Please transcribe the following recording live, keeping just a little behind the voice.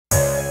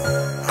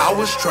I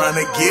was trying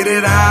to get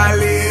it how I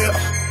live.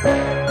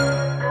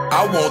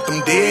 I want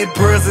them dead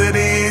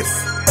presidents.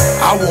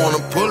 I wanna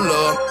pull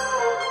up,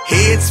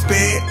 head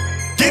spin,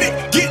 get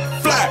it, get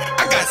fly.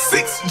 I got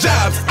 6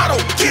 jobs, I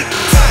don't get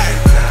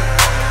tired.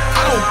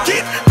 I don't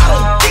get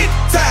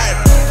tired.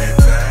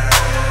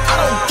 I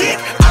don't get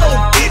tired.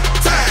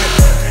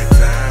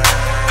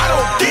 I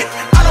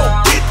don't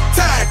get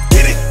tired.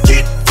 Get it,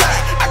 get fly.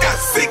 I got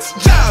 6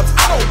 jobs,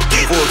 I don't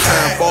get tired.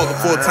 Full-time father,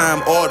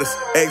 full-time artist.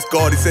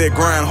 Ex-guard, he said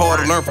grind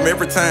harder, learn from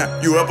every time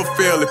you ever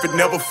fail. If it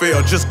never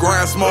failed, just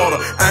grind smarter.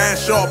 Iron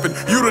sharpen,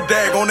 you the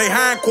dag on they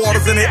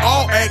hindquarters and they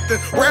all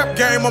acting. Rap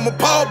game, I'm a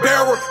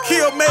pallbearer.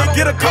 Kill made,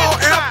 get a call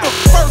after.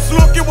 First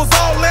look, it was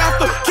all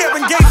laughter.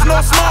 Kevin Gates,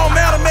 no small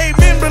matter, made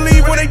men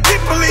believe when they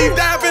didn't believe.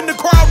 Dive in the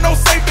crowd, no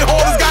safety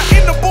holders. Got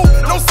in the booth,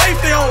 no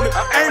safety on it.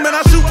 Aiming,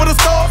 I shoot for the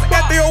stars.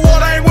 Got the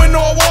award, I ain't win no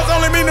awards.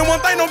 Only meaning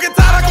one thing, don't get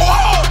tired, I go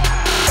hard.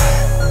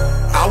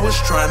 I was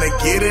trying to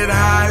get it